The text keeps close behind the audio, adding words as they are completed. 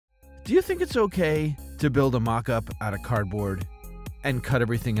Do you think it's okay to build a mock-up out of cardboard and cut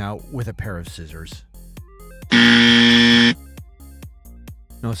everything out with a pair of scissors? No,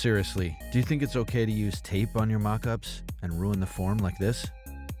 seriously, do you think it's okay to use tape on your mock-ups and ruin the form like this?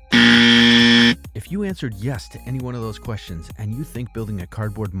 If you answered yes to any one of those questions and you think building a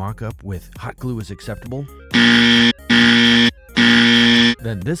cardboard mock-up with hot glue is acceptable,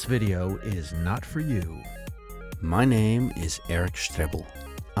 then this video is not for you. My name is Eric Strebel.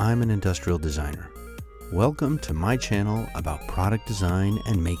 I'm an industrial designer. Welcome to my channel about product design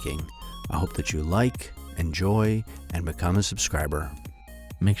and making. I hope that you like, enjoy, and become a subscriber.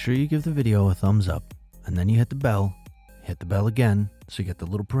 Make sure you give the video a thumbs up, and then you hit the bell again, so you get the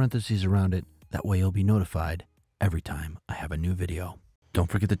little parentheses around it. That way you'll be notified every time I have a new video. Don't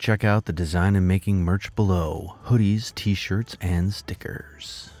forget to check out the design and making merch below: hoodies, t-shirts, and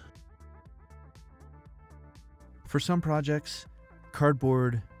stickers. For some projects,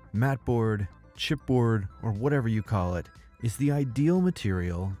 cardboard, mat board, chipboard, or whatever you call it, is the ideal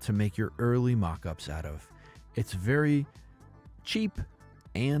material to make your early mock-ups out of. It's very cheap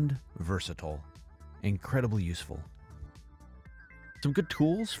and versatile, incredibly useful. Some good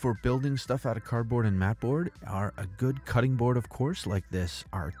tools for building stuff out of cardboard and mat board are a good cutting board, of course, like this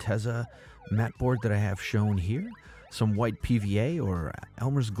Arteza mat board that I have shown here. Some white PVA, or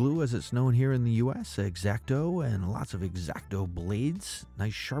Elmer's glue as it's known here in the US, x-acto, and lots of x-acto blades,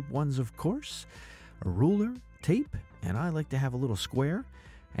 nice sharp ones, of course, a ruler, tape, and I like to have a little square.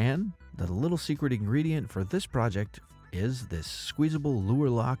 And the little secret ingredient for this project is this squeezable lure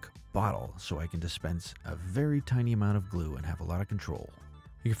lock bottle, so I can dispense a very tiny amount of glue and have a lot of control.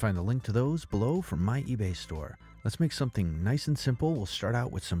 You can find the link to those below from my eBay store. Let's make something nice and simple. We'll start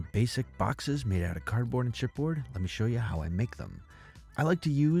out with some basic boxes made out of cardboard and chipboard. Let me show you how I make them. I like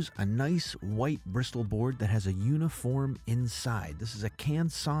to use a nice white Bristol board that has a uniform inside. This is a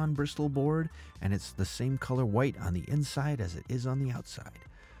Canson Bristol board, and it's the same color white on the inside as it is on the outside.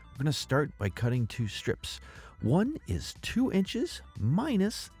 We're going to start by cutting two strips. One is 2 inches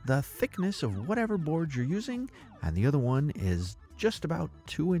minus the thickness of whatever board you're using, and the other one is just about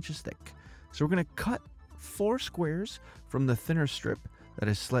 2 inches thick. So we're going to cut 4 squares from the thinner strip that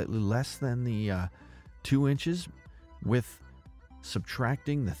is slightly less than the 2 inches, with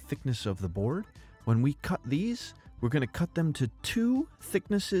subtracting the thickness of the board. When we cut these, we're going to cut them to 2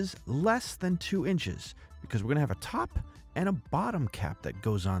 thicknesses less than 2 inches, because we're going to have a top and a bottom cap that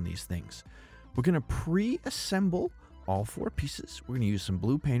goes on these things. We're going to pre-assemble all 4 pieces. We're going to use some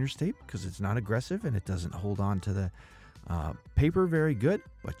blue painter's tape because it's not aggressive and it doesn't hold on to the paper very good,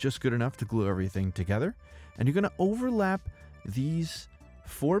 but just good enough to glue everything together. And you're going to overlap these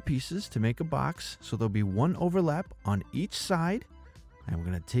 4 pieces to make a box, so there'll be 1 overlap on each side, and we're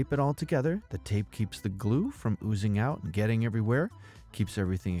going to tape it all together. The tape keeps the glue from oozing out and getting everywhere, keeps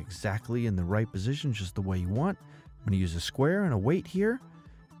everything exactly in the right position, just the way you want. I'm going to use a square and a weight here,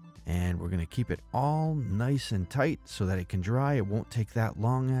 and we're going to keep it all nice and tight so that it can dry. It won't take that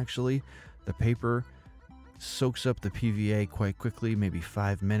long, actually. The paper soaks up the PVA quite quickly, maybe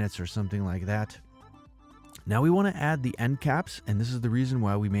 5 minutes or something like that. Now we want to add the end caps, and this is the reason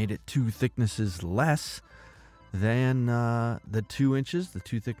why we made it 2 thicknesses less than the 2 inches, the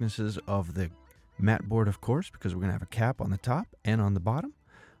 2 thicknesses of the mat board, of course, because we're going to have a cap on the top and on the bottom.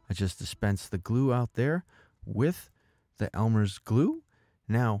 I just dispensed the glue out there with the Elmer's glue.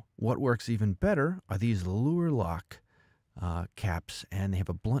 Now, what works even better are these lure lock caps, and they have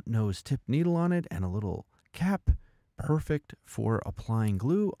a blunt nose tip needle on it and a little cap, perfect for applying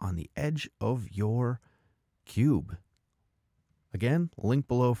glue on the edge of your cube. Again, link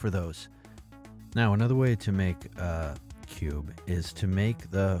below for those. Now, another way to make a cube is to make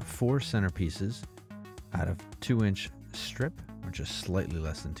the 4 centerpieces out of 2-inch strip, or just slightly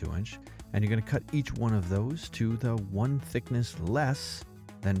less than 2 inch, and you're going to cut each one of those to the 1 thickness less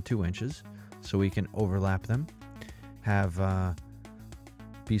than 2 inches, so we can overlap them. Have a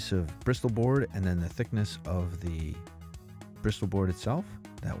piece of Bristol board and then the thickness of the Bristol board itself.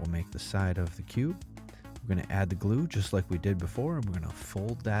 That will make the side of the cube. We're going to add the glue just like we did before, and we're going to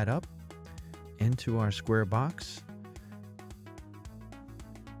fold that up into our square box.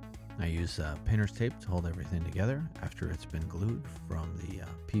 I use painter's tape to hold everything together after it's been glued from the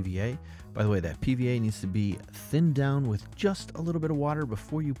PVA. By the way, that PVA needs to be thinned down with just a little bit of water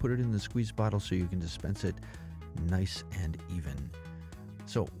before you put it in the squeeze bottle so you can dispense it nice and even.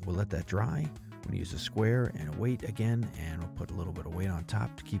 So we'll let that dry. We're going to use a square and a weight again, and we'll put a little bit of weight on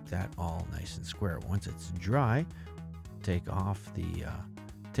top to keep that all nice and square. Once it's dry, take off the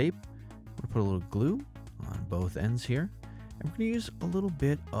tape. We'll put a little glue on both ends here. And we're going to use a little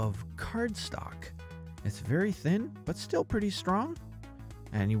bit of cardstock. It's very thin, but still pretty strong.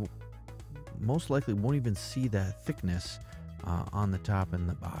 And you most likely won't even see that thickness on the top and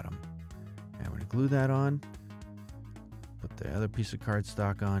the bottom. And we're going to glue that on. Put the other piece of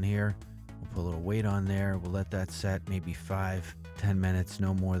cardstock on here. We'll put a little weight on there. We'll let that set maybe 5-10 minutes,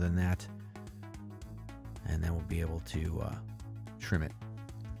 no more than that. And then we'll be able to trim it.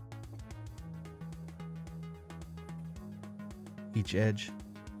 Each edge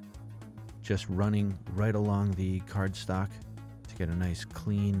just running right along the cardstock to get a nice,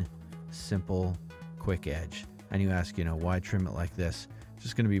 clean, simple, quick edge. And you ask, why trim it like this? It's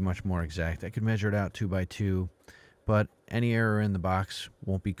just going to be much more exact. I could measure it out 2 by 2, but any error in the box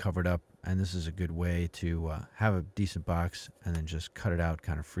won't be covered up. And this is a good way to have a decent box and then just cut it out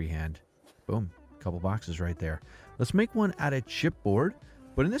kind of freehand. Boom, a couple boxes right there. Let's make one out of chipboard,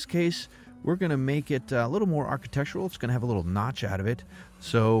 but in this case, we're going to make it a little more architectural. It's going to have a little notch out of it.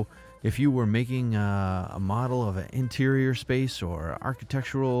 So if you were making a model of an interior space or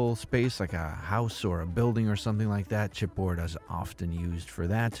architectural space, like a house or a building or something like that, chipboard is often used for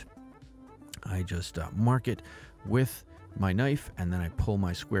that. I just mark it with my knife, and then I pull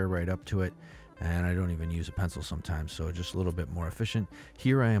my square right up to it, and I don't even use a pencil sometimes, so just a little bit more efficient.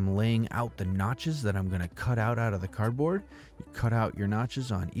 Here I am laying out the notches that I'm going to cut out of the cardboard. You cut out your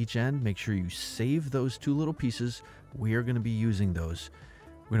notches on each end. Make sure you save those 2 little pieces. We are going to be using those.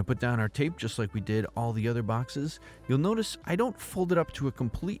 We're going to put down our tape just like we did all the other boxes. You'll notice I don't fold it up to a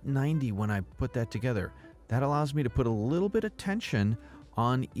complete 90 when I put that together. That allows me to put a little bit of tension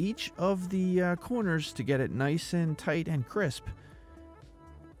on each of the corners to get it nice and tight and crisp.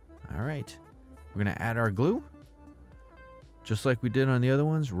 All right. We're going to add our glue, just like we did on the other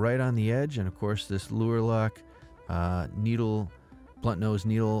ones, right on the edge. And of course, this Luer Lock needle, blunt nose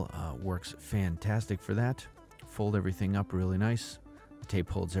needle works fantastic for that. Fold everything up really nice. The tape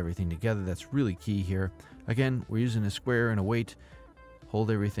holds everything together. That's really key here. Again, we're using a square and a weight.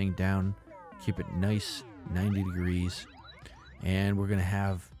 Hold everything down. Keep it nice, 90 degrees. And we're going to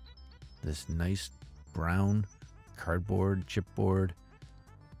have this nice brown cardboard, chipboard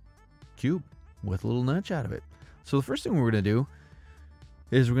cube with a little notch out of it. So the first thing we're going to do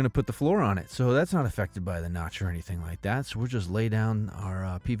is we're going to put the floor on it. So that's not affected by the notch or anything like that. So we'll just lay down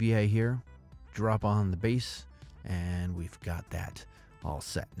our PVA here, drop on the base, and we've got that all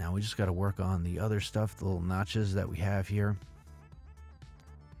set. Now we just got to work on the other stuff, the little notches that we have here.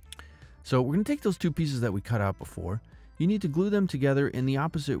 So we're going to take those 2 pieces that we cut out before. You need to glue them together in the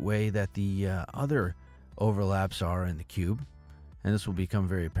opposite way that the other overlaps are in the cube. And this will become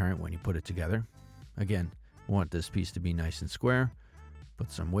very apparent when you put it together. Again, we want this piece to be nice and square.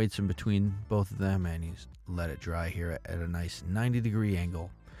 Put some weights in between both of them, and you let it dry here at a nice 90-degree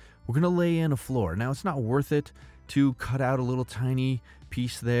angle. We're going to lay in a floor. Now, it's not worth it to cut out a little tiny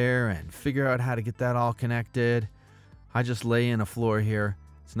piece there and figure out how to get that all connected. I just lay in a floor here.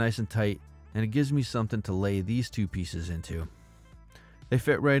 It's nice and tight, and it gives me something to lay these 2 pieces into. They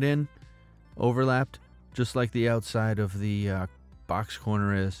fit right in, overlapped, just like the outside of the box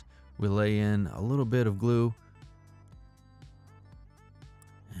corner is. We lay in a little bit of glue,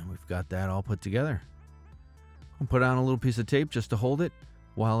 and we've got that all put together. I'll put on a little piece of tape just to hold it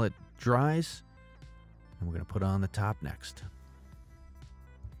while it dries, and we're going to put on the top next.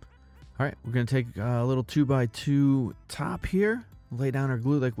 All right, we're going to take a little 2 by 2 top here, lay down our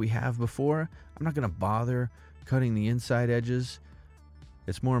glue like we have before. I'm not going to bother cutting the inside edges.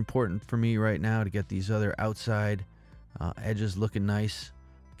 It's more important for me right now to get these other outside edges looking nice,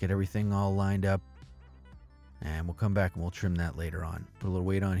 get everything all lined up, and we'll come back and we'll trim that later on. Put a little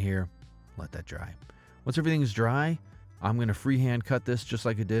weight on here, let that dry. Once everything's dry, I'm going to freehand cut this just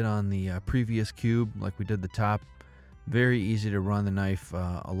like I did on the previous cube, like we did the top. Very easy to run the knife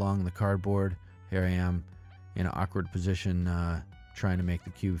along the cardboard. Here I am in an awkward position trying to make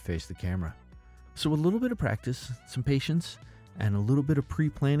the cube face the camera. So with a little bit of practice, some patience, and a little bit of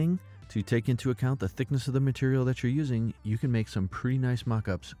pre-planning to take into account the thickness of the material that you're using, you can make some pretty nice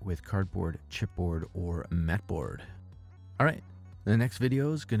mock-ups with cardboard, chipboard, or mat board. All right, the next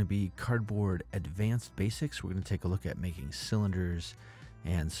video is going to be cardboard advanced basics. We're going to take a look at making cylinders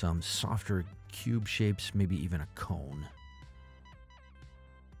and some softer cube shapes, maybe even a cone.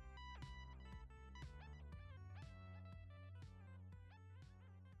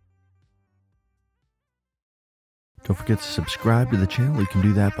 Don't forget to subscribe to the channel. You can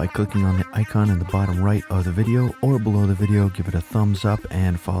do that by clicking on the icon in the bottom right of the video or below the video. Give it a thumbs up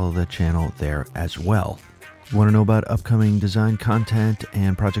and follow the channel there as well. If you want to know about upcoming design content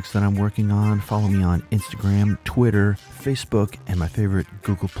and projects that I'm working on, follow me on Instagram, Twitter, Facebook, and my favorite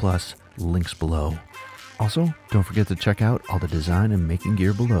Google+, links below. Also, don't forget to check out all the design and making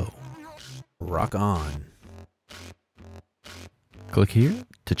gear below. Rock on! Click here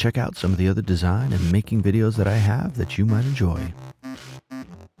to check out some of the other design and making videos that I have that you might enjoy.